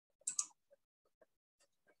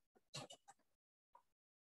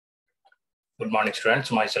Good morning,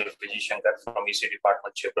 students. Myself, Vijay Shankar from ECE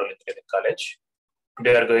Department, Chevron Engineering College.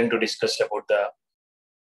 Today, we are going to discuss about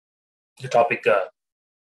the topic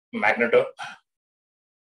Magneto,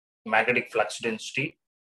 magnetic flux density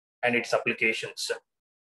and its applications.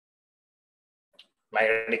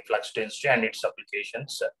 Magnetic flux density and its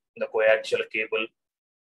applications, the coaxial cable,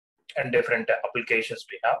 and different applications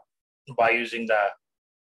we have by using the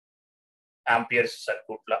Ampere's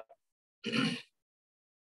circuit law.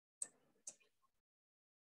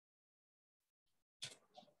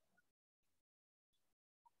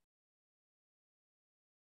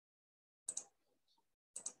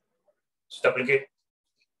 So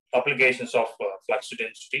applications of flux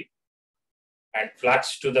density and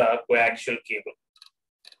flux to the coaxial cable.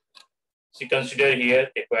 So consider here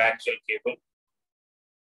a coaxial cable.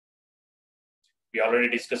 We already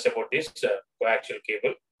discussed about this coaxial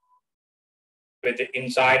cable. With the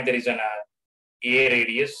inside there is an A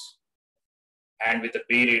radius, and with the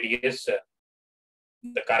B radius,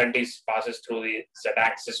 the current passes through the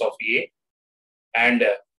z-axis of A, and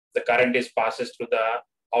the current passes through the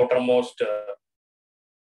outermost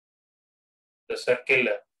the circle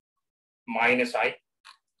minus I.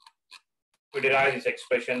 We derive this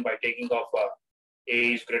expression by taking off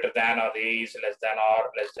A is greater than or A is less than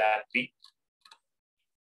or less than B.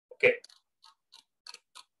 Okay.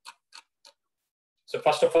 So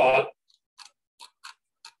first of all,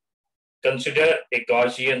 consider a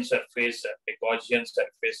Gaussian surface. A Gaussian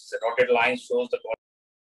surface, the dotted line shows the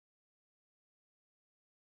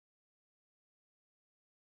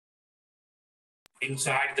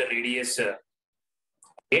inside the radius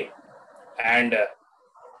A, and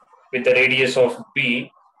with the radius of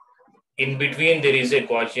B, in between there is a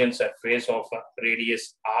Gaussian surface of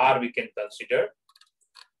radius R we can consider.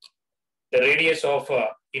 The radius of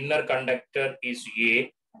inner conductor is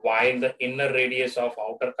A, while the inner radius of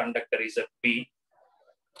outer conductor is a B.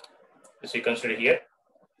 As you consider here,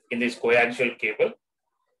 in this coaxial cable,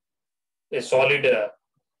 a solid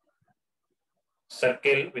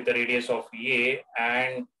circle with the radius of A,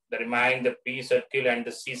 and the remaining the P circle and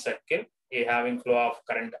the C circle, A having flow of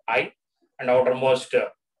current I, and outermost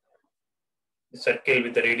circle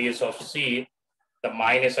with the radius of C, the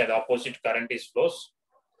minus and the opposite current is flows.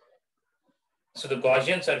 So the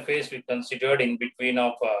Gaussian surface we considered in between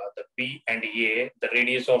of the P and A, the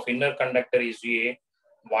radius of inner conductor is A,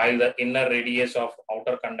 while the inner radius of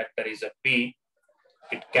outer conductor is a P.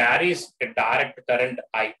 It carries a direct current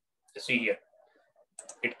I. See here,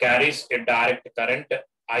 it carries a direct current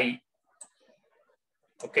I,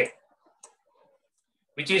 okay,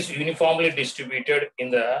 which is uniformly distributed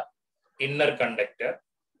in the inner conductor,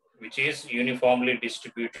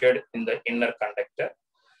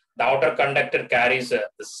 The outer conductor carries the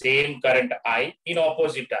same current I in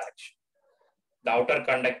opposite direction. The outer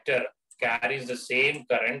conductor carries the same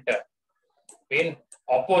current in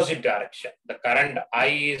opposite direction. The current I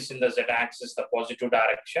is in the z-axis, the positive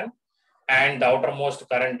direction, and the outermost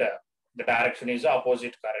current, the direction is the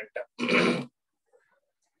opposite current.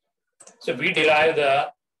 So we derive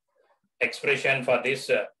the expression for this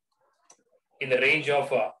in the range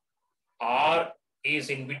of R is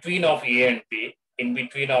in between of A and B. In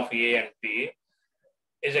between of A and B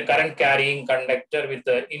is a current carrying conductor with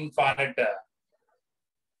the infinite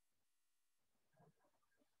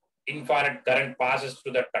current passes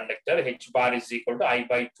through that conductor. H bar is equal to I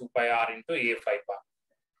by 2 pi R into A phi bar.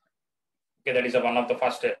 Okay, that is one of the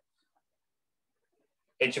first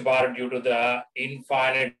H bar due to the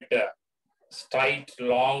infinite straight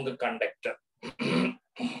long conductor.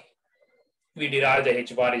 We derive the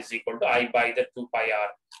H bar is equal to I by the 2 pi R.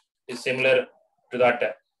 Is similar to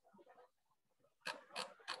that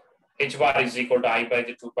H bar is equal to I by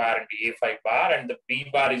the 2 pi R into A phi bar, and the B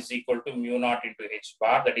bar is equal to mu naught into H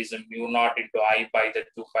bar, that is a mu naught into I by the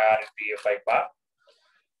 2 pi R into A phi bar.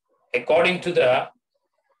 According to the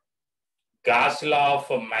Gauss law of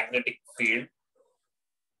magnetic field,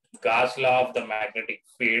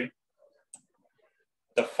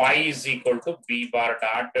 the phi is equal to B bar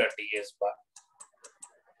dot ds bar.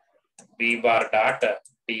 B bar dot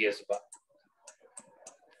ds bar.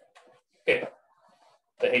 Okay.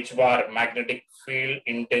 The H bar magnetic field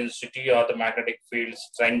intensity or the magnetic field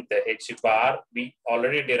strength, the H bar, we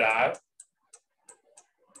already derived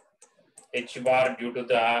H bar due to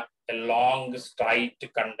the long straight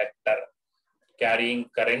conductor carrying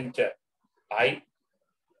current I.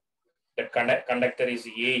 That conductor is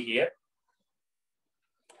A here,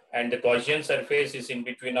 and the Gaussian surface is in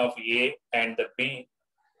between of A and the B.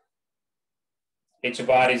 H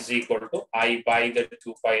bar is equal to I by the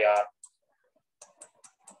 2 pi R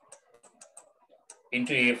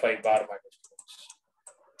into A phi bar minus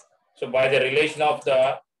 2. So by the relation of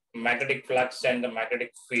the magnetic flux and the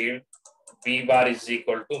magnetic field, V bar is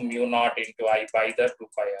equal to mu naught into I by the 2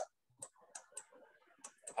 pi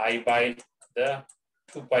r. I by the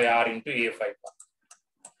 2 pi r into A phi bar.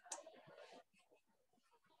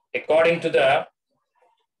 According to the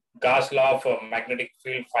Gauss law of magnetic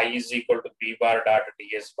field, phi is equal to B bar dot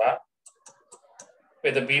ds bar,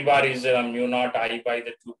 where the B bar is mu naught I by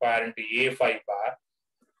the 2 pi r into A phi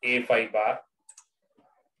bar,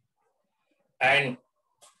 and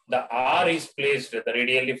the R is placed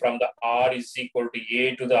radially from the R is equal to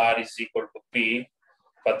A to the R is equal to B.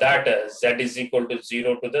 For that, Z is equal to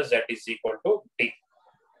 0 to the Z is equal to D.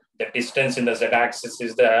 The distance in the Z axis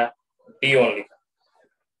is the D only.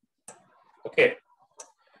 Okay.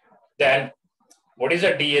 Then, what is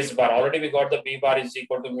the ds bar? Already we got the B bar is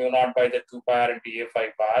equal to mu naught by the 2 pi r into A phi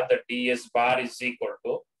bar. The ds bar is equal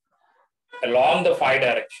to, along the phi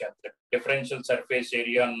direction, the differential surface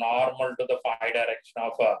area normal to the phi direction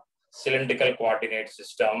of a cylindrical coordinate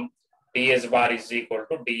system, ds bar is equal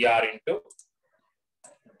to dr into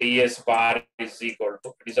ds bar is equal to,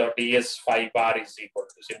 it is our ds phi bar is equal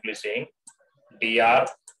to, simply saying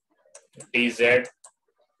dr, dz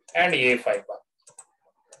and A phi bar.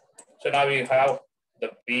 So now we have the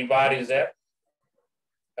B bar is there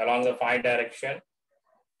along the phi direction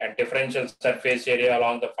and differential surface area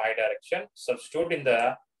along the phi direction. Substitute in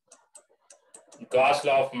the Gauss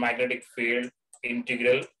law of magnetic field,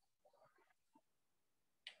 integral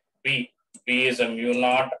B is a mu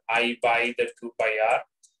naught I by the 2 pi r,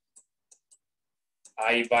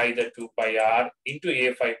 I by the 2 pi r into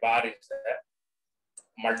A phi bar is there,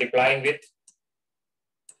 multiplying with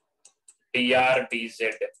dr dz.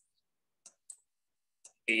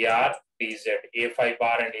 dr dz, A phi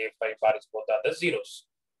bar and A phi bar is both are the zeros.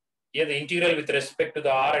 Here the integral with respect to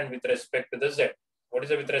the r and with respect to the z. What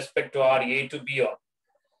is it with respect to r? A to b on.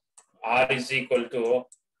 R is equal to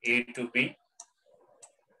A to b.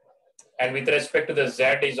 And with respect to the z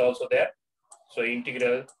is also there. So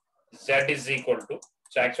integral z is equal to,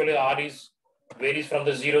 so actually r is varies from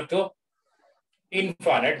the 0 to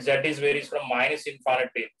infinite. Z is varies from minus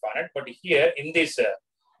infinite to infinite. But here in this,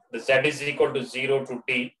 the z is equal to 0 to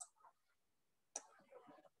t,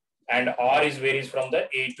 and r is varies from the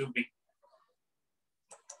A to b.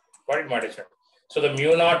 Got it, my dear? So the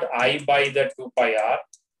mu naught I by the 2 pi r,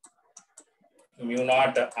 mu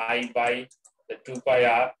naught I by the 2 pi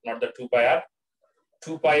r, not the 2 pi r,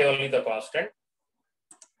 2 pi only the constant,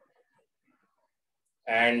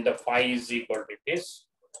 and the phi is equal to this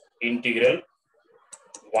integral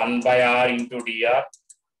 1 by r into dr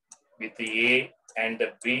with the A and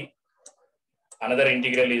the b. Another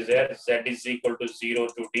integral is there, z is equal to 0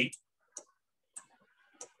 to d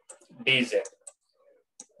dz.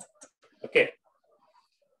 Okay.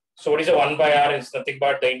 So what is a 1 by r? Is nothing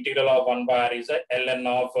but the integral of 1 by r is a ln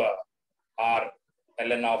of r,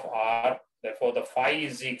 ln of r. Therefore, the phi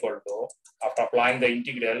is equal to, after applying the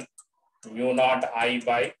integral, mu naught I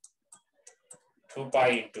by 2 pi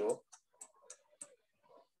into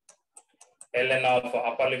ln of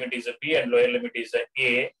upper limit is a b and lower limit is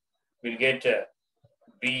a, will get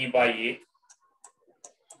b by a,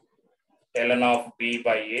 ln of b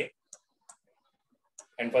by a.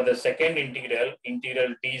 And for the second integral,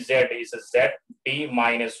 integral dz is a z, d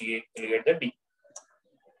minus a, will get the d.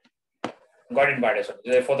 Got it, by design.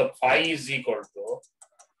 Therefore, the phi is equal to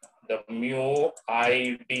the mu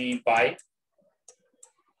I d by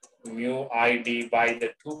the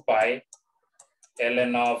 2 pi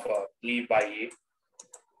ln of b by a,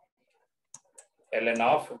 ln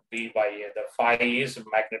of b by a. The phi is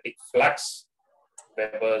magnetic flux,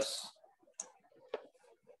 Weber's.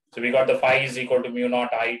 So we got the phi is equal to mu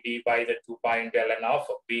naught I d by the 2 pi into ln of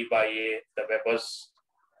b by a, the Weber's.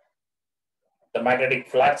 The magnetic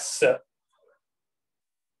flux,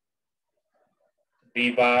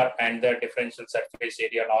 B bar, and the differential surface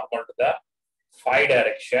area normal to the phi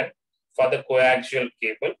direction for the coaxial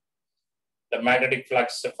cable. The magnetic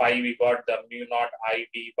flux phi, we got the mu naught I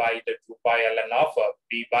d by the 2 pi ln of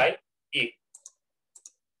b by a.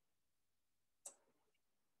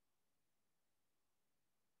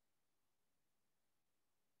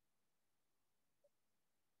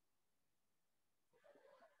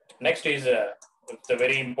 Next is it's a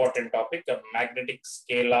very important topic, the magnetic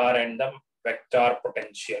scalar and the vector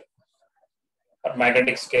potential, or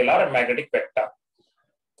magnetic scalar and magnetic vector.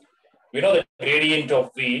 We know the gradient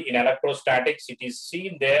of V in electrostatics. It is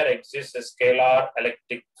seen there exists a scalar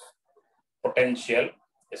electric potential,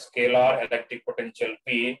 a scalar electric potential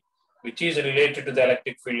V, which is related to the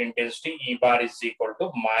electric field intensity. E bar is equal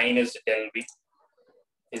to minus del V,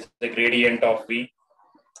 is the gradient of V.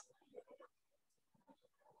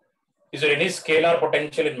 Is there any scalar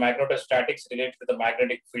potential in magnetostatics related to the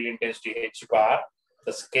magnetic field intensity H bar?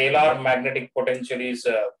 The scalar magnetic potential is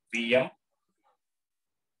Vm,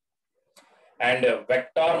 and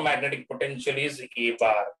vector magnetic potential is A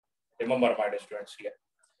bar. Remember, my dear students, here.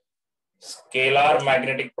 Scalar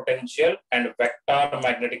magnetic potential and vector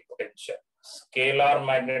magnetic potential. Scalar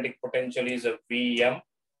magnetic potential is a Vm,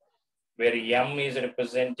 where M is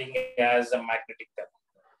representing as a magnetic term.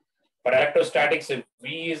 For electrostatics,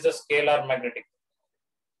 V is the scalar magnetic.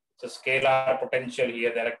 So scalar potential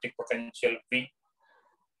here, the electric potential V.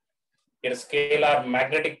 Here scalar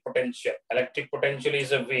magnetic potential. Electric potential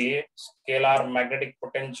is a V. Scalar magnetic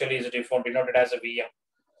potential is denoted as a Vm.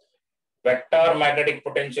 Vector magnetic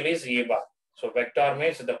potential is A bar. So vector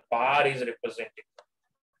means the bar is represented.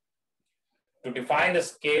 To define the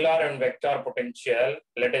scalar and vector potential,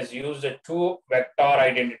 let us use the two vector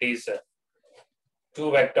identities.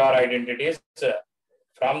 Two vector identities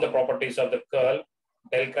from the properties of the curl.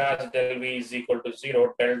 Del cross del V is equal to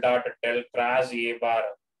 0. Del dot del cross A bar.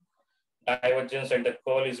 Divergence and the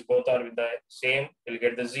curl is both are with the same. We'll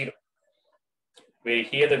get the 0. Where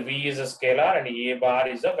here the V is a scalar and A bar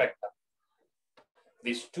is a vector.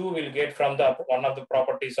 These two will get from the one of the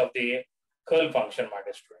properties of the curl function, my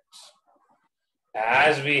dear students.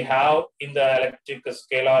 As we have in the electric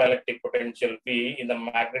scalar electric potential V, in the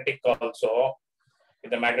magnetic also, in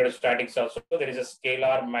the magnetostatics also, there is a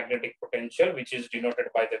scalar magnetic potential which is denoted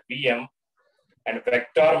by the Vm, and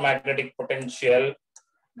vector magnetic potential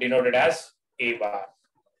denoted as A bar.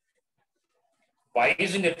 By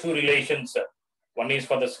using the two relations, one is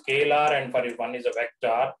for the scalar and for one is a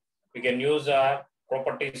vector, we can use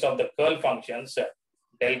properties of the curl functions.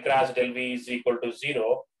 Del cross del V is equal to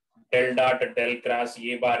 0. Del dot del cross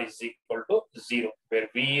A bar is equal to 0, where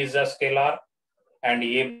V is a scalar and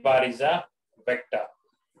A bar is a vector.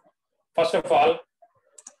 First of all,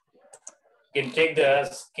 you can take the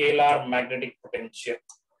scalar magnetic potential.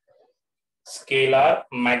 Scalar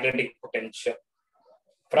magnetic potential.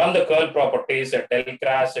 From the curl properties, del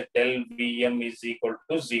cross del Vm is equal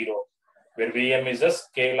to 0, where Vm is a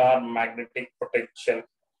scalar magnetic potential.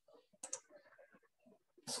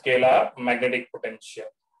 Scalar magnetic potential.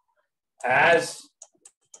 As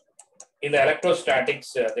in the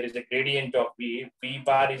electrostatics, there is a gradient of V. V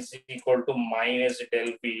bar is equal to minus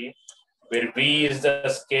del V, where V is the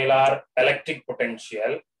scalar electric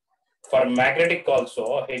potential. For magnetic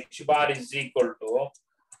also, H bar is equal to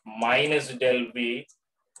minus del V,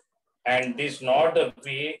 and this not the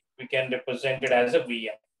V, we can represent it as a Vm,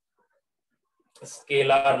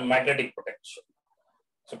 scalar magnetic potential.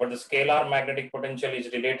 So, but the scalar magnetic potential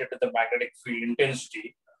is related to the magnetic field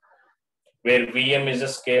intensity, where Vm is a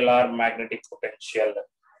scalar magnetic potential.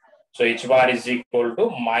 So H bar is equal to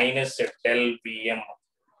minus del Vm.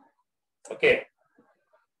 Okay.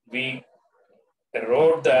 We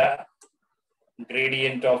wrote the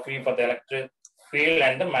gradient of V for the electric field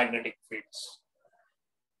and the magnetic fields.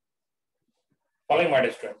 Following, my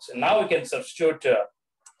dear students. Now we can substitute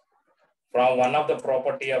from one of the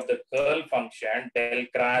property of the curl function, del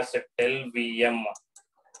cross del Vm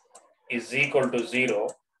is equal to 0.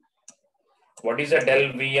 What is a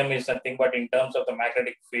del Vm is nothing but in terms of the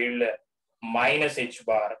magnetic field minus H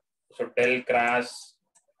bar. So del cross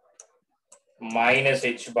minus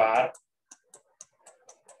H bar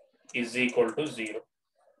is equal to 0.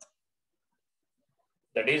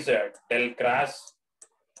 That is del cross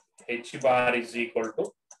H bar is equal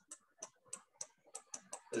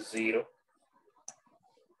to 0.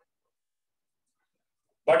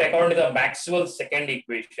 But according to the Maxwell's second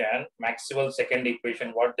equation,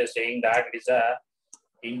 what they're saying that it is a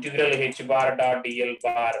integral H bar dot dl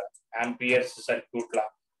bar Ampere's circuit law.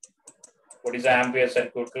 What is the Ampere's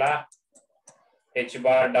circuit law? H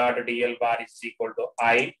bar dot dl bar is equal to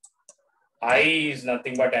I. I is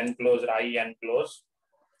nothing but enclosed, I enclosed.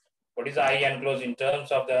 What is I enclosed in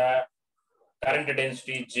terms of the current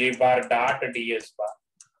density J bar dot ds bar.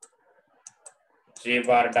 J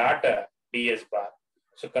bar dot ds bar.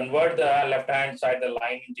 So convert the left hand side, the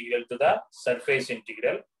line integral to the surface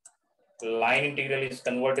integral. Line integral is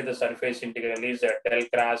converted to the surface integral is del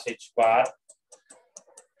cross H bar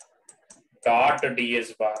dot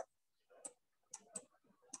ds bar.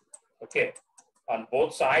 Okay. On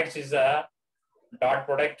both sides is a dot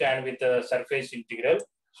product and with the surface integral.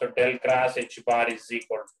 So del cross H bar is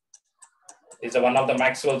equal to, is one of the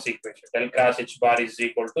Maxwell's equation. Del cross H bar is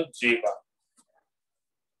equal to J bar.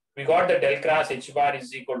 We got the del cross H bar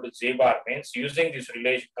is equal to J bar means using this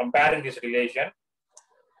relation, comparing this relation,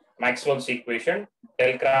 Maxwell's equation,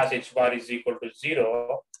 del cross H bar is equal to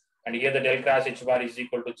 0, and here the del cross H bar is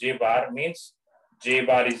equal to J bar means J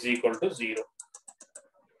bar is equal to 0.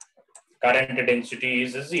 current density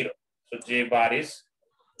is 0. So J bar is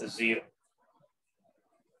 0.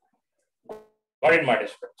 Got it, my dear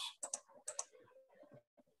friends?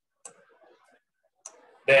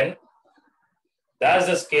 Then, thus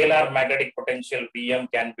the scalar magnetic potential Vm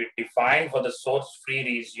can be defined for the source-free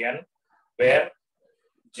region where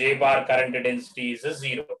J bar current density is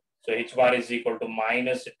 0. So H bar is equal to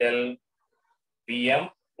minus del Vm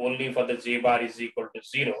only for the J bar is equal to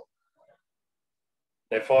 0.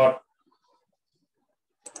 Therefore,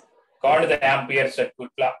 called the Ampere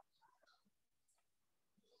circuit law,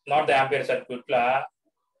 not the Ampere circuit law,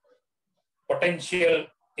 potential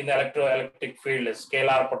in the electroelectric field,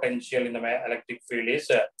 scalar potential in the electric field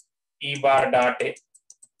is E bar dot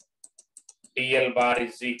dl bar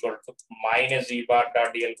is equal to minus E bar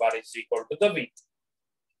dot dl bar is equal to the V.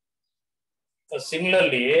 So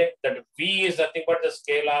similarly, that V is nothing but the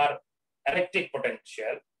scalar electric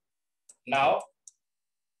potential. Now,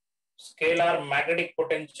 scalar magnetic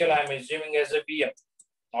potential I am assuming as a Vm,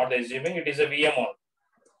 not assuming, it is a Vm only.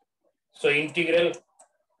 So integral,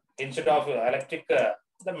 instead of electric,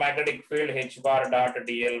 the magnetic field H bar dot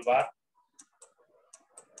dl bar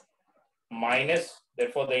minus,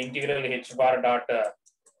 therefore the integral H bar dot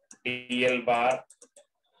dl bar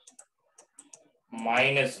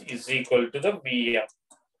minus is equal to the Vm.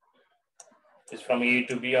 Is from A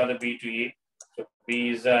to B or the B to A. So B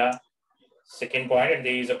is a second point and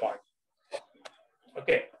A is a point.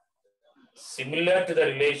 Okay. Similar to the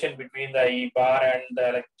relation between the E bar and the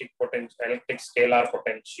electric potential, electric scalar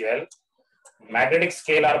potential, magnetic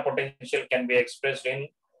scalar potential can be expressed in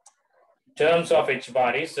terms of H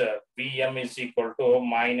bar is Vm is equal to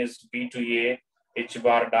minus B to A H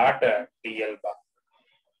bar dot dl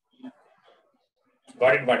bar.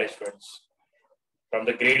 Got it, my dear students? From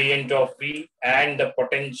the gradient of V and the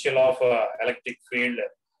potential of electric field,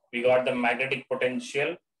 we got the magnetic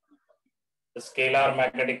potential, the scalar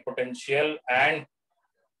magnetic potential, and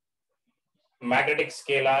magnetic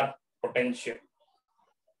scalar potential.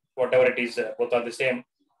 Whatever it is, both are the same.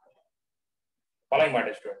 Following, my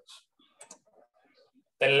dear students.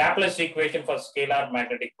 The Laplace equation for scalar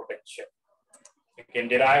magnetic potential. You can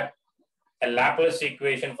derive a Laplace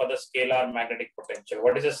equation for the scalar magnetic potential.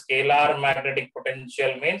 What is a scalar magnetic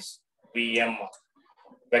potential means? Vm.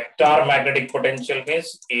 Vector magnetic potential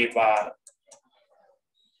means A bar.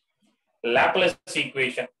 Laplace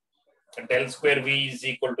equation, del square V is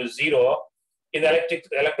equal to 0 in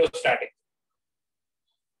electrostatic.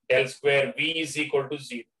 Del square V is equal to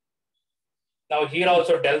 0. Now here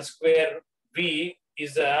also del square V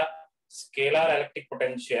is a scalar electric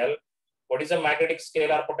potential. What is a magnetic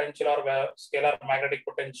scalar potential or scalar magnetic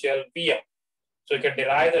potential? Vm. So you can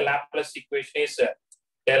derive the Laplace equation is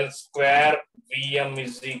del square Vm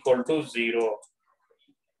is equal to 0.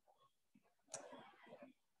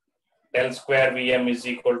 Del square Vm is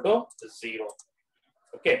equal to 0.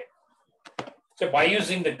 Okay. So by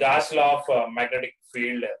using the Gauss law of magnetic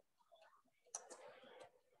field,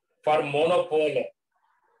 for monopole,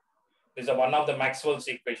 this is one of the Maxwell's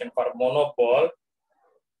equation. For monopole,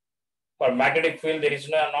 for magnetic field, there is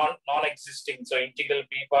no non-existing. So integral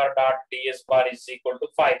B bar dot ds bar is equal to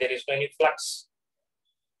phi. There is no any flux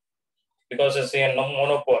because it's a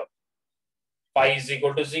monopole. Phi is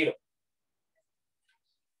equal to 0.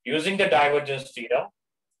 Using the divergence theorem,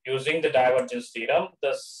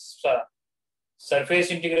 the surface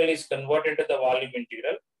integral is converted to the volume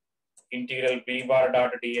integral. Integral B bar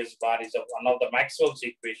dot ds bar is one of the Maxwell's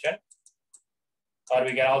equation, or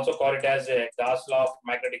we can also call it as a Gauss law of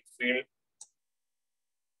magnetic field.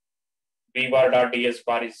 B bar dot ds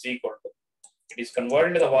bar is equal to, it is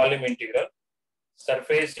converted to the volume integral.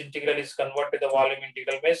 Surface integral is converted to the volume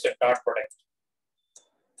integral means a dot product.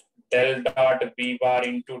 Del dot B bar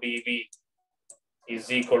into dV is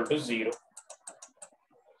equal to 0.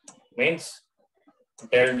 Means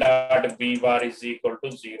del dot B bar is equal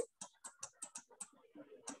to 0.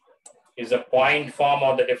 Is a point form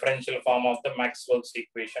or the differential form of the Maxwell's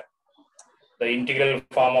equation. The integral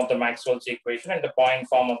form of the Maxwell's equation and the point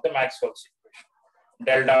form of the Maxwell's equation.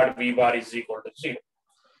 Del dot B bar is equal to 0.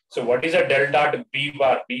 So what is a del dot B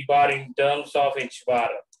bar? B bar in terms of H bar,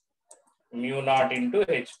 mu naught into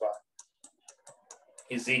H bar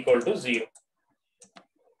is equal to 0.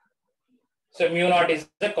 So mu naught is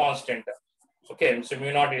the constant. Okay, so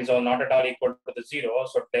mu naught is not at all equal to the 0.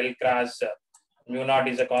 So del cross mu naught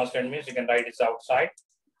is a constant means you can write this outside.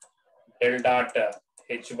 Del dot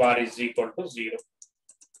H bar is equal to 0.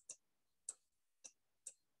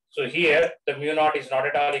 So here the mu naught is not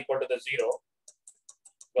at all equal to the 0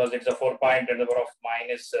 because it's a 4-point and the power of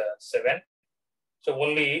minus 7. So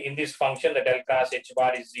only in this function the del cross H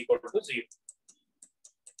bar is equal to 0.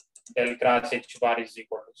 del cross H bar is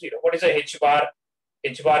equal to 0. What is a H bar?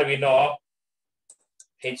 H bar we know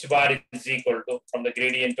H bar is equal to, from the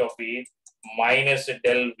gradient of V, minus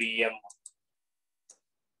del Vm.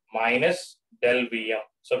 Minus del Vm.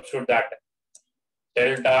 Substitute that.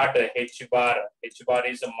 Del dot H bar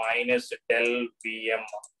is minus del Vm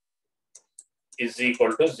is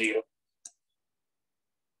equal to 0.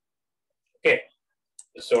 Okay.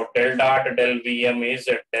 So del dot del Vm is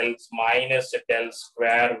del minus del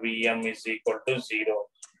square Vm is equal to 0.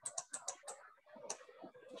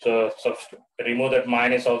 So remove that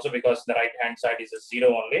minus also, because the right hand side is a 0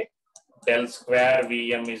 only. Del square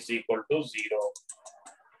Vm is equal to 0.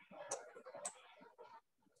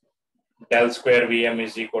 Del square Vm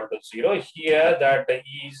is equal to 0. Here that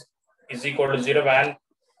is equal to 0 when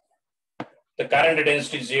the current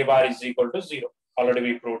density J bar is equal to 0. Already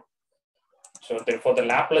we proved. So therefore the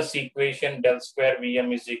Laplace equation del square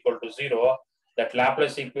Vm is equal to 0. That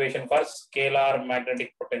Laplace equation for scalar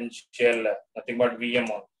magnetic potential, nothing but Vm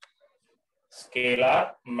on.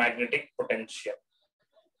 Scalar magnetic potential.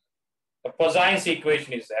 The Poisson's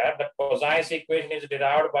equation is there. The Poisson's equation is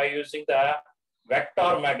derived by using the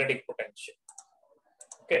vector magnetic potential.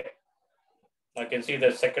 Okay. Now you can see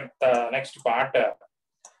the next part.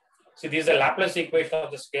 See, this is the Laplace equation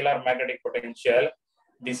of the scalar magnetic potential.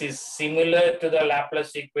 This is similar to the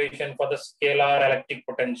Laplace equation for the scalar electric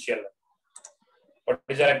potential. What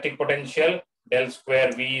is electric potential? Del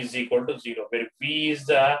square V is equal to 0, where V is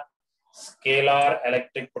the scalar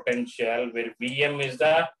electric potential, where Vm is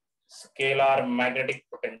the scalar magnetic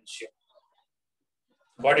potential.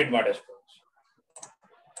 Got it, my students?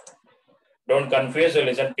 Don't confuse,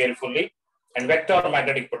 listen carefully. And vector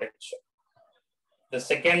magnetic potential. The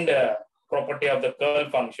second property of the curl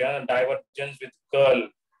function, divergence with curl,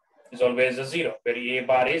 is always a 0, where A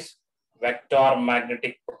bar is vector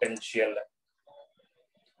magnetic potential.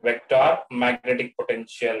 Vector magnetic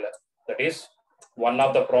potential. That is one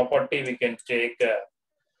of the property we can take.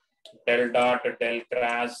 Del dot del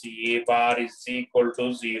cross A bar is equal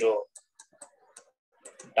to 0.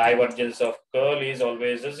 Divergence of curl is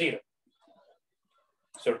always a 0.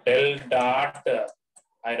 So del dot,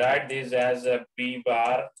 I write this as a B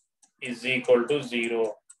bar is equal to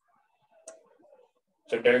 0.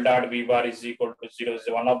 So del dot B bar is equal to 0 is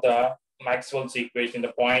one of the Maxwell's equation in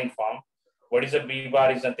the point form. What is a B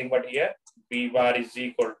bar is nothing but here. B bar is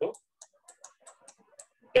equal to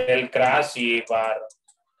del cross A bar.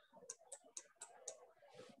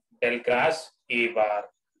 Del cross A bar.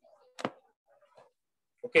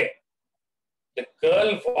 Okay. The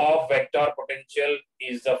curl of vector potential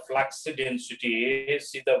is the flux density.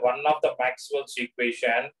 See, the one of the Maxwell's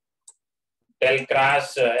equation, del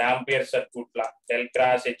cross Ampere circuit law, del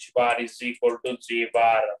cross H bar is equal to J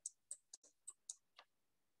bar.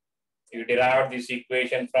 You derive this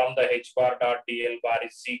equation from the H bar dot dl bar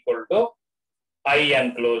is equal to I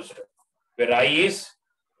enclosed, where I is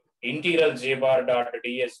integral J bar dot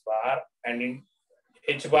ds bar, and in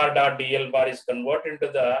H bar dot dl bar is converted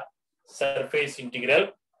into the surface integral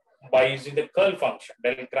by using the curl function,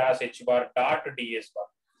 del cross H bar dot ds bar.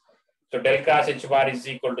 So del cross H bar is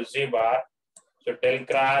equal to J bar. So del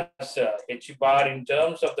cross H bar in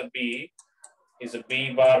terms of the B is a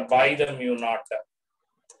B bar by the mu naught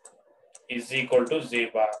is equal to J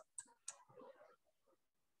bar.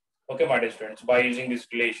 Okay, my dear students, by using this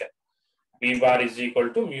relation, B bar is equal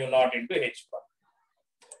to mu naught into H bar.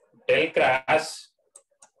 Del cross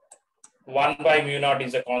 1 by mu naught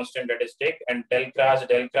is a constant that is take, and del cross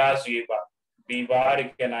A bar. B bar,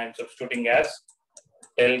 I am substituting as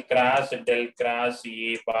del cross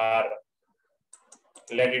A bar.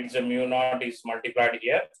 Let it the mu naught is multiplied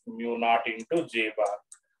here, mu naught into J bar.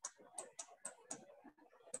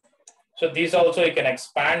 So these also you can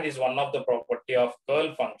expand is one of the property of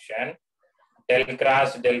curl function. Del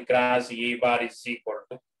cross A bar is equal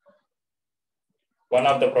to one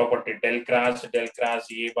of the property del cross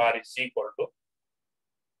A bar is equal to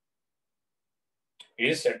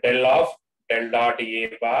is del of del dot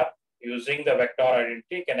A bar. Using the vector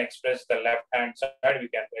identity can express the left hand side.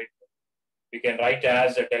 We can write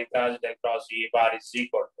as del cross A bar is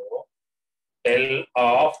equal to del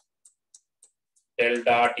of del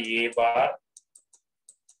dot A bar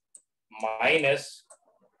minus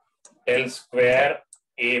del square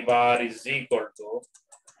A bar is equal to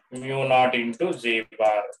mu naught into J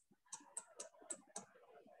bar.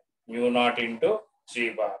 Mu naught into J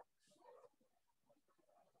bar.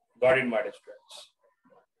 Got it, my students?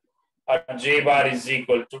 J bar is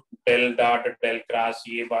equal to del dot del cross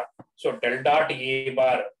A bar. So del dot A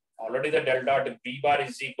bar, already the del dot B bar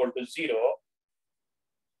is equal to 0.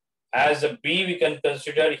 As a B, we can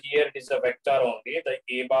consider here it is a vector only. The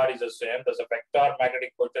A bar is the same. There's a vector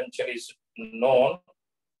magnetic potential is known.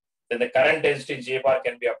 Then the current density J bar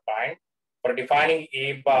can be obtained. For defining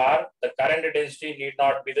A bar, the current density need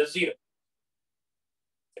not be the zero.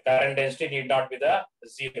 The current density need not be the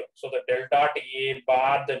zero. So the del dot A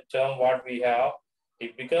bar, the term what we have,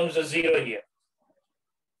 it becomes a zero here.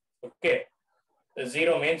 Okay. The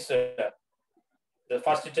zero means the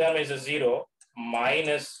first term is a zero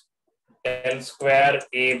minus del square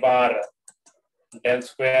A bar. Del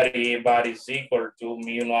square A bar is equal to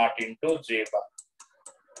mu naught into J bar.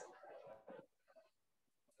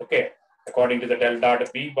 Okay. According to the del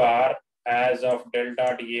dot B bar, as of del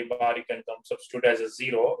dot A bar, you can substitute as a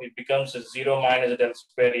zero. It becomes a zero minus del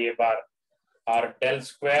square A bar, or del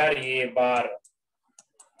square A bar.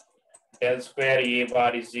 Del square A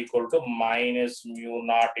bar is equal to minus mu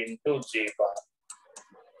naught into J bar.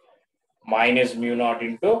 Minus mu naught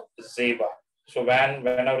into J bar. So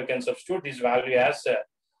whenever you can substitute this value as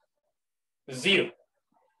zero,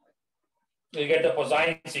 you get the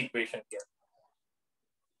Poisson equation here.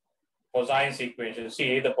 Poisson equation.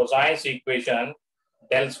 See the Poisson equation,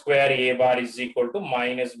 del square A bar is equal to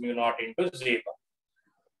minus mu naught into J bar.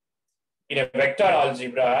 In a vector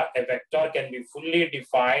algebra, a vector can be fully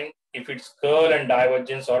defined if its curl and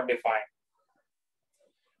divergence are defined.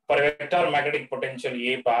 For a vector magnetic potential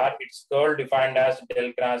A bar, its curl defined as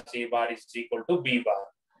del cross A bar is equal to B bar,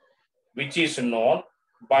 which is known,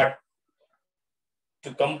 but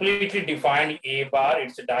to completely define A bar,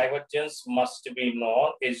 its divergence must be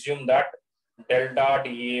known. Assume that del dot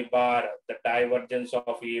A bar, the divergence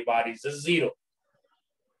of A bar is a zero.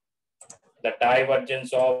 The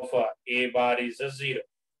divergence of A bar is a zero.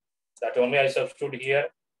 That only I substitute here.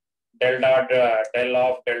 Del of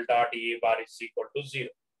del dot A bar is equal to zero.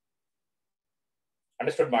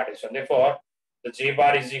 Understood, Martin? Therefore, the J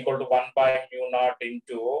bar is equal to 1 by mu naught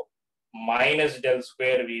into minus del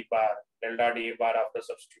square V bar, del dot A bar after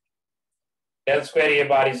substitute. Del square A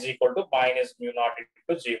bar is equal to minus mu naught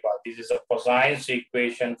into J bar. This is a Poisson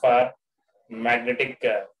equation for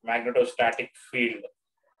magnetostatic field.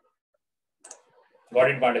 Got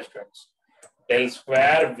it, my students? Del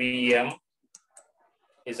square Vm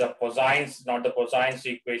is a Poisson, not the Poisson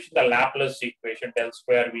equation, the Laplace equation. Del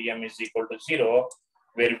square Vm is equal to zero,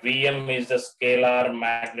 where Vm is the scalar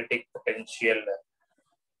magnetic potential.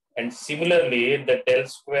 And similarly, the del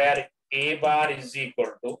square A bar is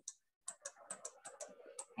equal to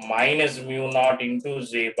minus mu naught into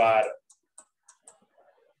J bar.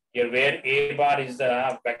 Here, where A bar is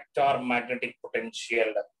the vector magnetic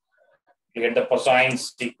potential. You get the Poisson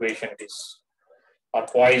equation, it is, or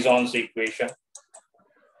Poisson's equation.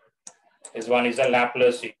 This one is a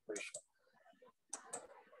Laplace equation.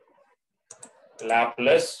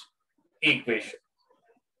 Laplace equation.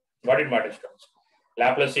 Got it, my students?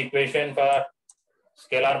 Laplace equation for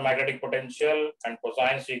scalar magnetic potential and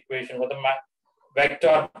Poisson's equation for the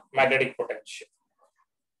vector magnetic potential.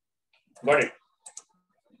 Got it?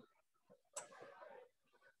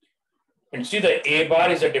 And see, the A bar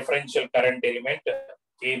is a differential current element.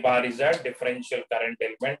 A bar is a differential current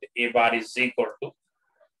element. A bar is equal to,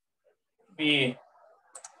 we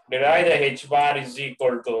derive the H bar is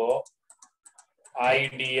equal to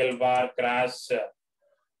IDL bar cross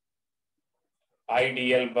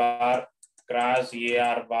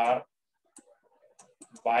AR bar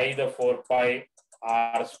by the 4 pi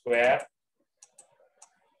R square.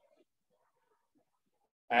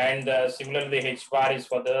 And similarly, the H bar is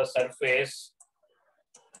for the surface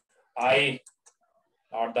I,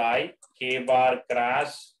 not the I, K bar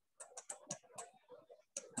cross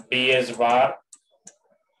DS bar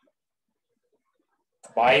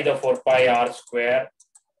by the 4 pi R square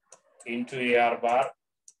into AR bar,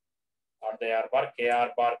 or the AR bar,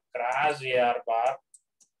 KR bar cross AR bar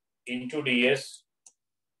into DS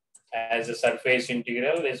as a surface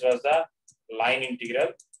integral. This was the line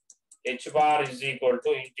integral. H bar is equal to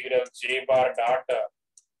integral J bar dot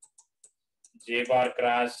J bar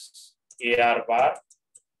cross AR bar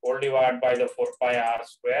whole divided by the 4 pi R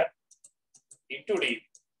square into D.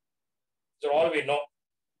 So all we know.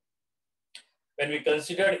 When we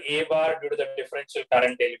considered A bar due to the differential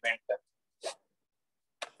current element,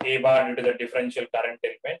 A bar due to the differential current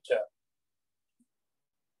element,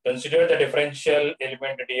 consider the differential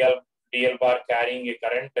element DL bar carrying a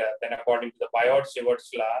current, then according to the Biot-Sievert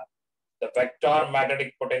law, the vector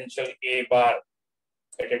magnetic potential A bar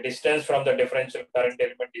at a distance from the differential current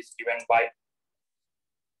element is given by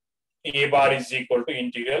A bar is equal to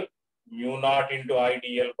integral mu naught into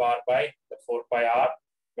IDL bar by the 4 pi R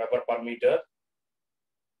Weber per meter.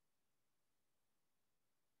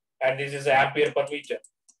 And this is ampere per meter.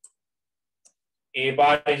 A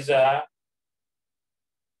bar is a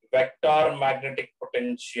vector magnetic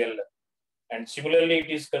potential. And similarly, it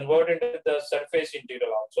is converted into the surface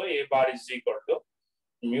integral also. A bar is equal to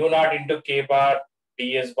mu naught into K bar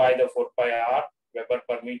ds by the 4 pi r Weber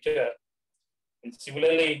per meter. And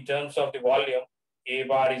similarly, in terms of the volume, A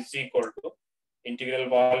bar is equal to integral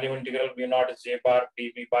volume integral mu naught J bar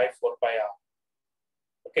dV by 4 pi r.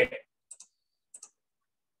 Okay.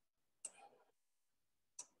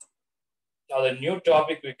 Now the new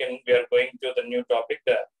topic we are going to the new topic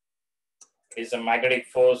is the magnetic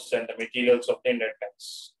force and the materials of the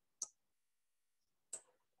inductance.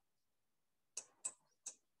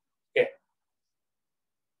 Okay.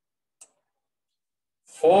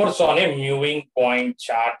 Force on a moving point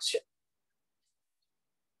charge.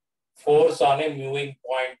 Force on a moving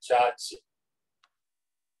point charge.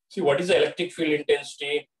 See, what is the electric field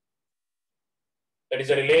intensity? That is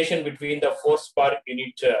a relation between the force per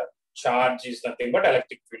unit charge is nothing but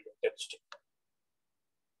electric field intensity.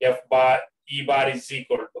 F bar, E bar is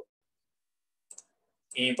equal to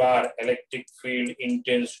E bar electric field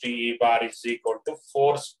intensity, E bar is equal to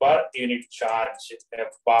force per unit charge,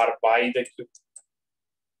 F bar by the Q.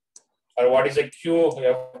 Or what is a Q?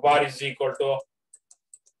 F bar is equal to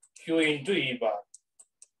Q into E bar.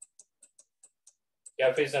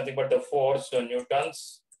 F is nothing but the force, so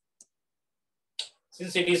newtons.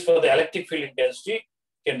 Since it is for the electric field intensity,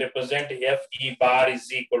 can represent F E bar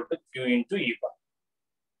is equal to Q into E bar.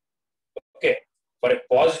 Okay. For a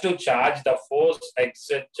positive charge, the force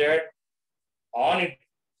exerted on it,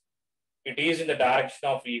 it is in the direction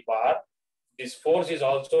of E bar. This force is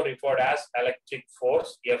also referred as electric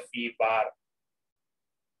force, F E bar.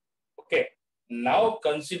 Okay. Now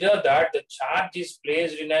consider that the charge is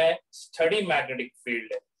placed in a steady magnetic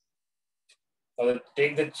field. Now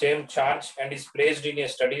take the same charge and is placed in a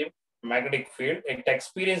steady magnetic field. It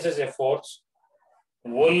experiences a force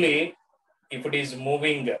only if it is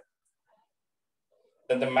moving.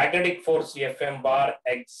 Then the magnetic force Fm bar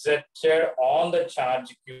exerted on the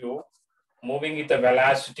charge Q, moving with a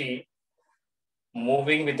velocity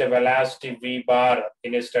V bar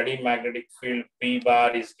in a steady magnetic field, V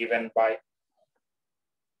bar is given by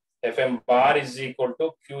Fm bar is equal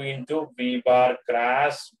to Q into V bar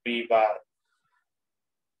cross B bar.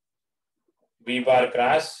 V bar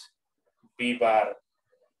cross B bar.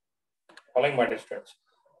 Following my distance.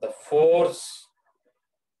 The force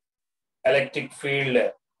electric field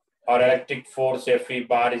or electric force Fe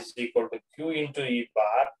bar is equal to Q into E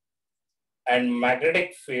bar. And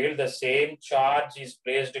magnetic field, the same charge is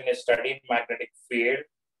placed in a steady magnetic field,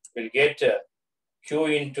 will get Q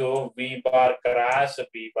into V bar cross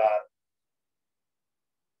B bar.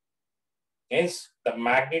 Hence, the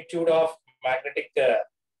magnitude of magnetic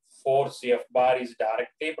force F bar is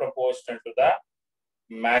directly proportional to the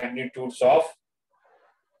magnitudes of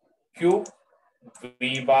Q,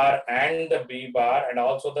 V bar and the B bar, and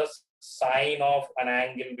also the sine of an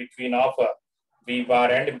angle between of V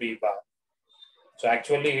bar and B bar. So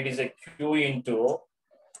actually it is a Q into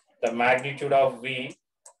the magnitude of V,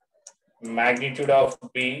 magnitude of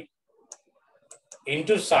B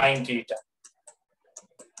into sine theta.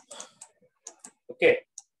 Okay.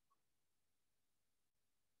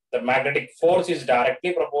 The magnetic force is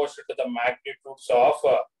directly proportional to the magnitudes of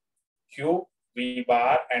Q, V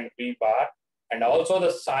bar and B bar, and also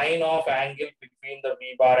the sine of angle between the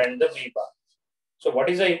V bar and the B bar. So what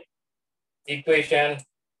is the equation?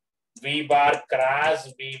 V bar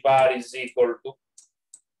cross B bar is equal to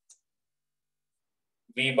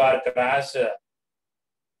V bar cross.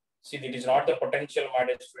 See, it is not the potential, my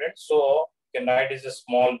dear students. So you can write as a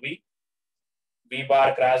small v. V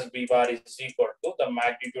bar cross B bar is equal to the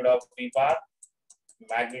magnitude of V bar,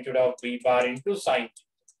 magnitude of B bar into sine theta.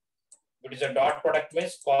 It is a dot product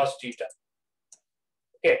means cos theta.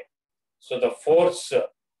 Okay. So the force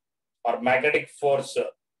or magnetic force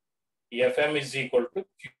Fm is equal to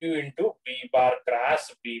Q into V bar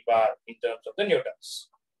cross B bar in terms of the newtons.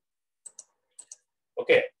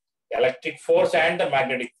 Okay. Electric force and the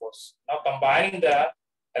magnetic force. Now combining the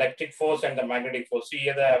electric force and the magnetic force. See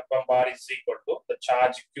here the Fm bar is equal to the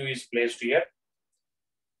charge Q is placed here.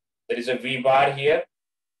 There is a V bar here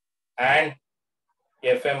and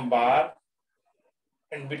Fm bar.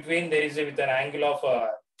 And between there is with an angle of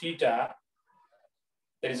theta,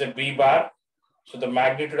 there is a B bar. So the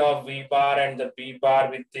magnitude of V bar and the B bar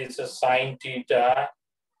with this sine theta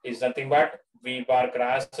is nothing but V bar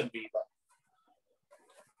cross B bar.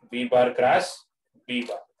 V bar cross B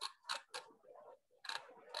bar.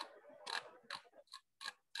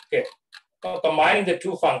 Okay. Now combining the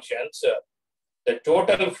two functions, the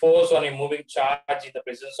total force on a moving charge in the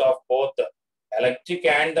presence of both electric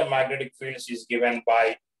and the magnetic fields is given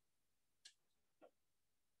by,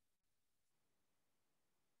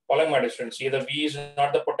 following my students, here the V is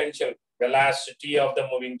not the potential velocity of the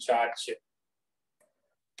moving charge.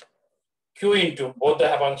 Q into both the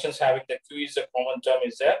functions having the Q is a common term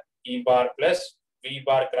is a E bar plus V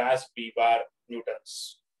bar cross B bar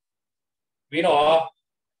newtons. We know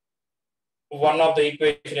one of the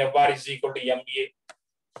equation F bar is equal to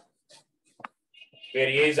MA, where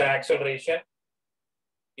A is an acceleration.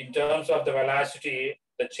 In terms of the velocity,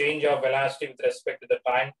 the change of velocity with respect to the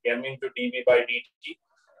time, M into dV by dt,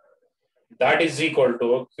 that is equal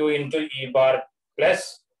to Q into E bar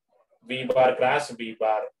plus V bar cross B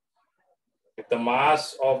bar. If the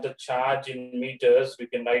mass of the charge in meters, we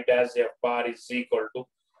can write as F bar is equal to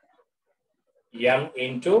M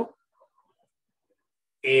into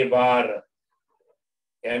A bar.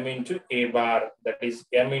 M into A bar, that is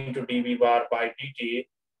M into dV bar by dt,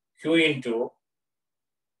 Q into,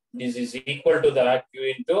 this is equal to the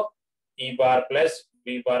Q into E bar plus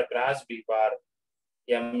V bar cross B bar.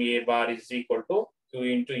 M A bar is equal to Q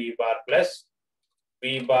into E bar plus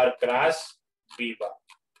V bar cross B bar.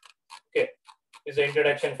 Okay, this is the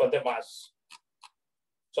introduction for the mass.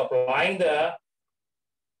 So applying the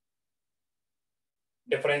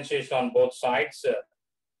differentiation on both sides,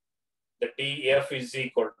 the dF is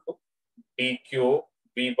equal to dQ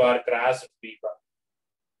B bar cross B bar.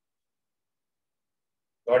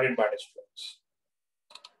 Got it, my students?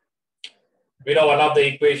 We know one of the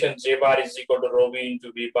equations J bar is equal to rho V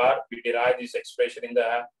into V bar. We derive this expression in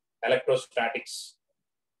the electrostatics.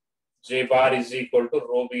 J bar is equal to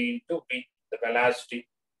rho V into V, the velocity,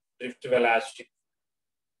 drift velocity.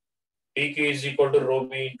 dQ is equal to rho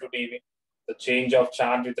V into dV. The change of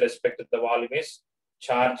charge with respect to the volume is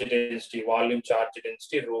charge density, volume charge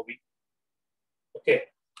density, rho V. Okay.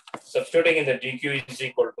 Substituting in the dQ is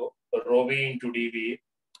equal to rho V into dV,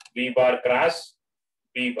 V bar cross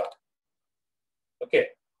B bar. Okay.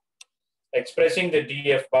 Expressing the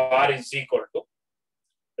dF bar is equal to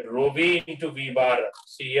rho V into V bar.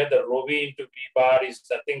 See here, the rho V into V bar is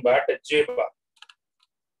nothing but J bar.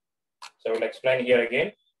 So I will explain here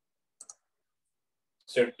again.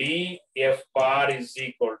 So dF bar is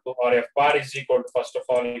equal to, or F bar is equal to, first of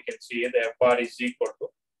all, you can see the F bar is equal to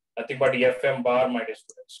nothing but Fm bar, my dear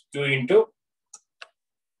students. Q into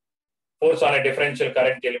force on a differential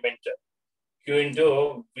current element. Q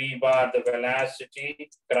into V bar, the velocity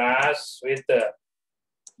cross with the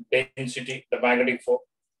density, the magnetic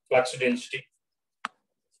flux density.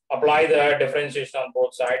 Apply the differentiation on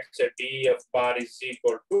both sides. So dF bar is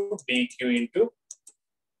equal to dQ into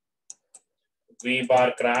V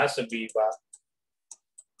bar cross B bar.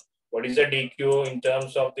 What is the dQ in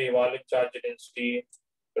terms of the volume charge density?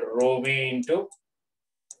 Rho V into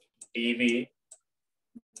dV,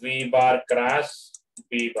 V bar cross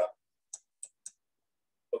B bar.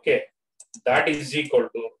 Okay, that is equal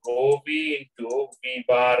to rho V into V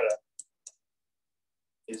bar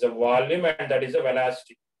is a volume and that is a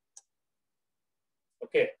velocity.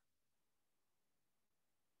 Okay.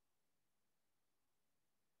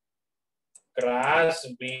 Cross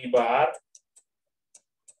B bar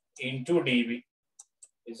into dV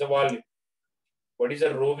is a volume. What is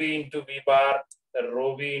a rho V into V bar? The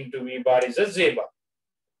rho V into V bar is a J bar.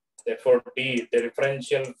 Therefore, D, the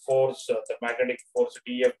differential force, the magnetic force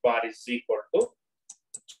dF bar is equal to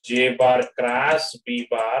J bar cross B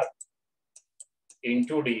bar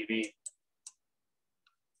into dV.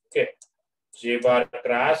 Okay. J bar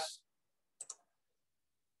cross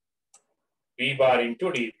B bar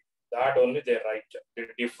into dV. That only they write. The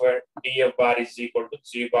different dF bar is equal to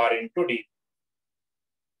J bar into dV.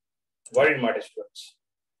 What it matters to us?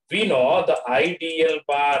 We know the ideal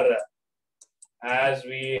bar, as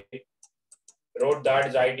we wrote, that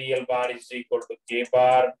is ideal bar is equal to K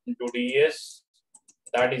bar into ds.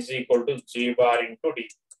 That is equal to J bar into d.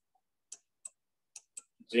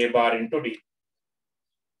 J bar into d.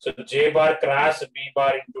 So J bar cross B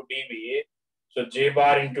bar into dV. So J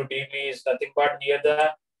bar into dV is nothing but here the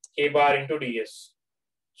K bar into ds.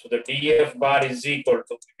 So the dF bar is equal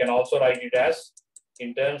to, you can also write it as,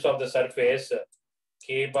 in terms of the surface,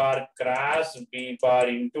 K bar cross B bar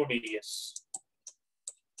into ds.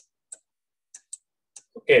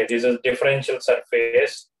 Okay, this is differential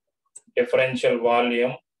surface, differential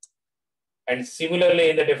volume, and similarly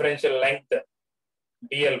in the differential length,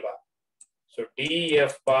 dl bar. So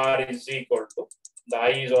dF bar is equal to, the I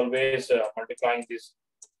is always multiplying this,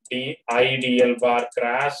 d I dl bar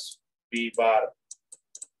cross B bar,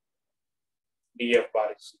 dF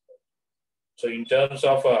bar is equal. So in terms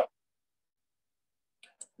of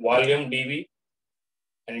volume dV,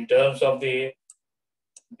 and in terms of the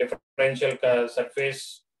differential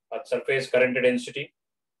surface current density,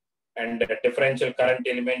 and differential current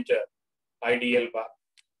element IDL bar.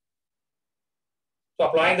 So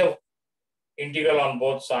applying the integral on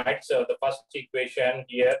both sides, the first equation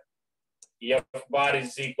here, F bar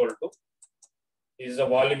is equal to, is a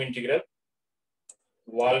volume integral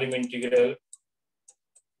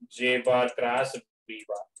J bar cross B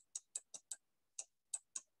bar.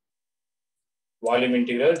 Volume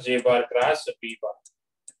integral J bar cross B bar.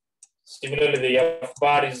 Similarly, the F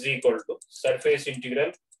bar is equal to surface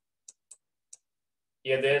integral,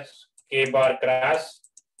 here there's K bar cross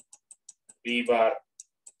B bar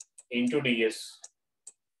into ds.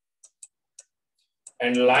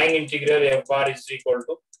 And line integral F bar is equal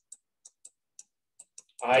to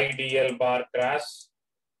IDL bar cross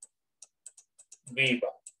B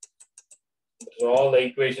bar. These are all the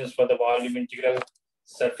equations for the volume integral,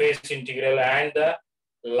 surface integral, and the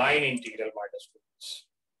line integral, my students.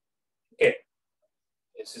 Okay,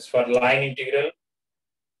 this is for line integral,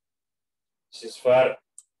 this is for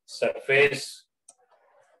surface,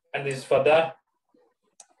 and this is for the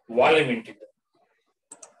volume integral,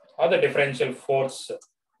 or the differential force.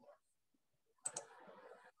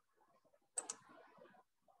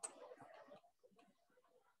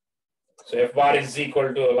 So F bar is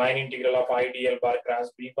equal to line integral of IDL bar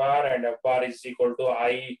cross B bar, and F bar is equal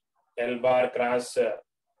to IL bar cross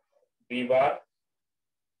B bar.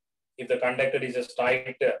 If the conductor is a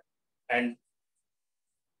tight and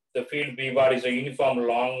the field B bar is a uniform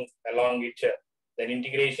along it, then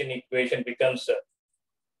integration equation becomes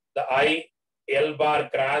the IL bar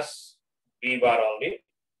cross B bar only.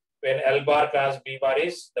 When L bar cross B bar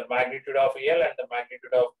is the magnitude of L and the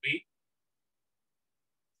magnitude of B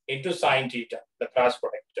into sine theta, the cross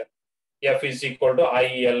product. F is equal to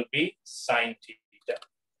ILB sine theta.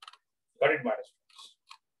 Got it, my students?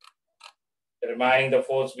 Remaining the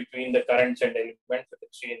force between the currents and elements,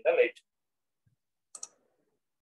 let's see in the later.